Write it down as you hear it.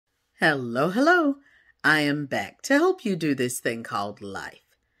Hello, hello. I am back to help you do this thing called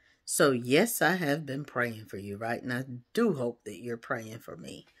life. So, yes, I have been praying for you, right? And I do hope that you're praying for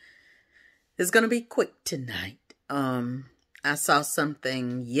me. It's going to be quick tonight. I saw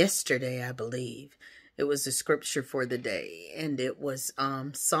something yesterday, I believe. It was the scripture for the day, and it was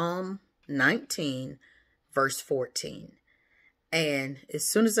Psalm 19, verse 14. And as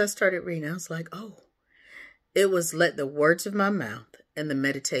soon as I started reading, I was like, oh, it was, let the words of my mouth and the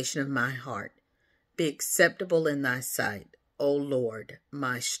meditation of my heart be acceptable in thy sight, O Lord,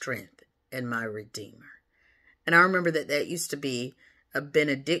 my strength and my redeemer. And I remember that used to be a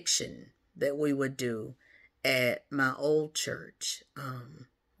benediction that we would do at my old church,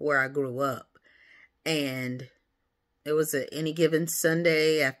 where I grew up. And it was at any given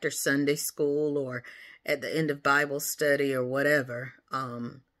Sunday after Sunday school or at the end of Bible study or whatever.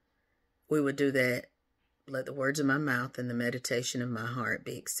 We would do that. Let the words of my mouth and the meditation of my heart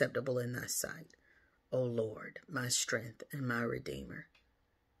be acceptable in thy sight, O Lord, my strength and my redeemer.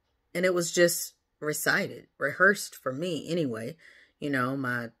 And it was just recited, rehearsed for me anyway. You know,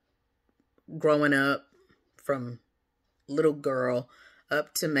 my growing up from little girl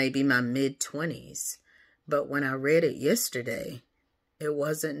up to maybe my mid-20s. But when I read it yesterday, it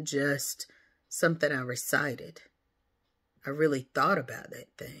wasn't just something I recited. I really thought about that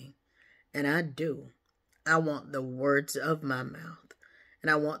thing. And I do. I want the words of my mouth.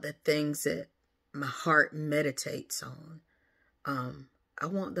 And I want the things that my heart meditates on. I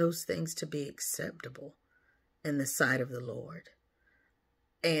want those things to be acceptable in the sight of the Lord.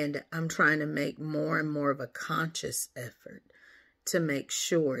 And I'm trying to make more and more of a conscious effort to make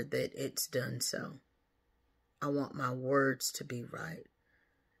sure that it's done so. I want my words to be right.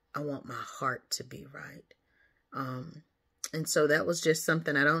 I want my heart to be right. And so that was just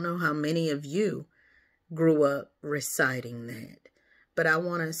something, I don't know how many of you grew up reciting that, but I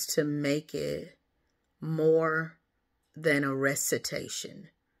want us to make it more than a recitation.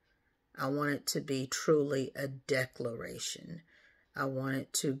 I want it to be truly a declaration. I want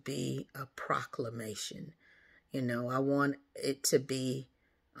it to be a proclamation. You know, I want it to be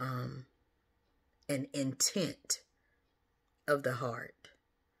an intent of the heart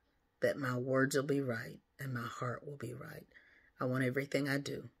that my words will be right and my heart will be right. I want everything I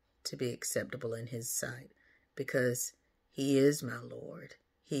do to be acceptable in his sight, because he is my Lord.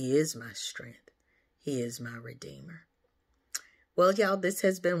 He is my strength. He is my Redeemer. Well, y'all, this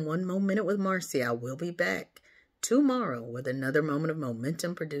has been One More Minute with Marcy. I will be back tomorrow with another moment of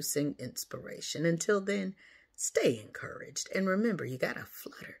momentum-producing inspiration. Until then, stay encouraged. And remember, you got to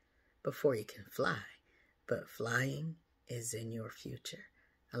flutter before you can fly. But flying is in your future.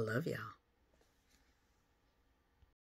 I love y'all.